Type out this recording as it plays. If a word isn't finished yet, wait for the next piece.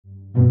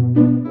Hey,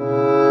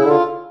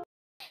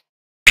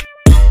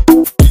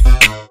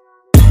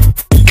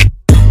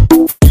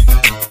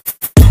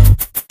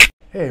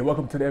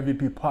 welcome to the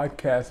MVP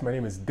podcast. My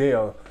name is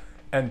Dale,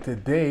 and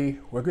today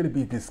we're going to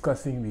be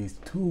discussing these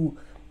two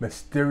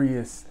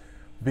mysterious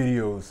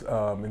videos,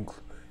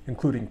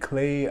 including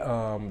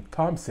Klay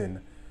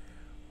Thompson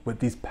with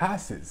these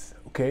passes.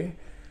 Okay,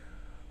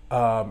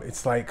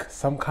 it's like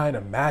some kind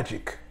of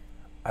magic.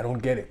 I don't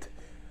get it.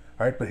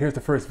 All right, but here's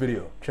the first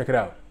video. Check it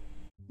out.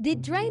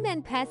 Did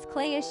Draymond pass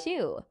Klay a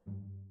shoe?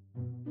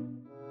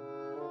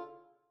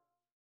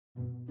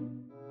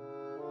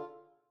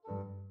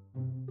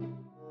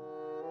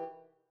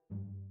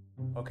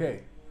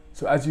 Okay,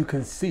 so as you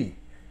can see,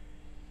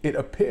 it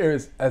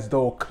appears as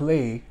though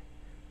Klay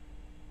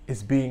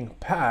is being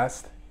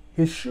passed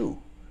his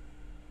shoe.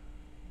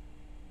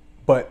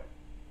 But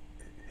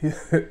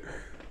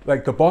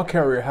like the ball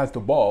carrier has the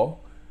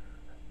ball,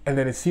 and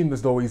then it seemed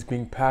as though he's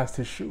being passed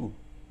his shoe.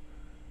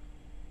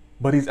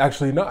 But he's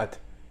actually not.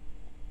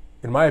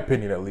 In my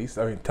opinion, at least.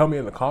 I mean, tell me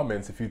in the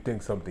comments if you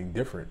think something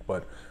different.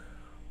 But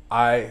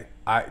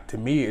to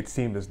me, it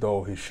seemed as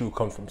though his shoe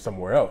comes from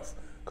somewhere else,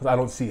 because I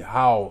don't see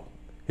how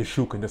his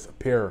shoe can just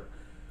appear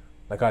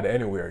like out of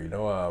anywhere, you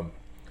know.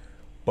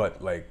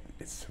 But like,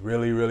 it's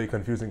really, really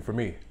confusing for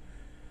me.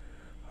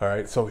 All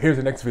right, so here's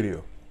the next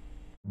video.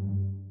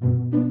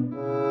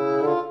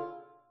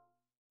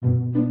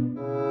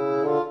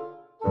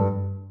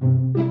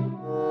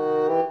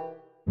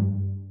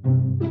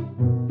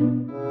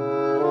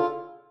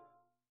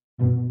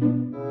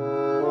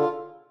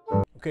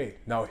 Okay,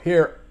 now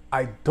here,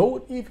 I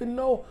don't even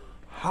know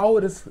how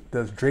does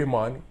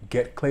Draymond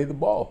get Klay the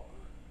ball.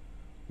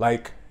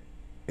 Like,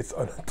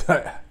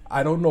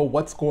 I don't know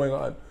what's going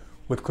on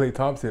with Klay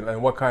Thompson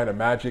and what kind of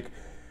magic.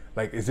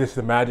 Like, is this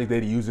the magic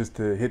that he uses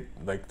to hit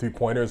like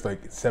 3-pointers,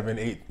 like 7,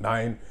 8,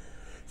 9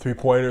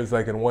 3-pointers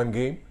like in one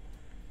game?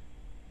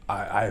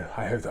 I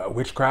have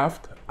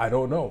witchcraft. I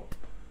don't know,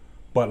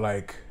 but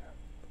like,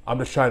 I'm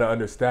just trying to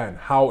understand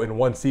how in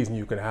one season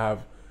you can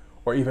have,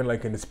 or even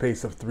like in the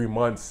space of 3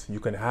 months, you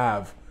can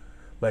have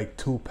like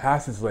 2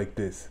 passes like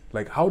this.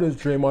 Like, how does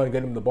Draymond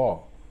get him the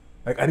ball?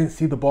 Like, I didn't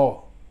see the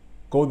ball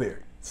go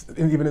there,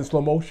 even in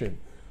slow motion.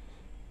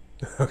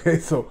 Okay,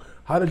 so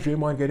how does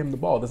Draymond get him the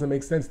ball? It doesn't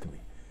make sense to me,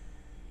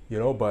 you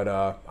know. But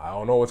I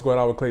don't know what's going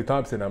on with Klay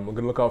Thompson. I'm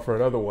gonna look out for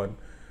another one,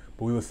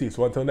 but we will see.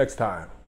 So until next time.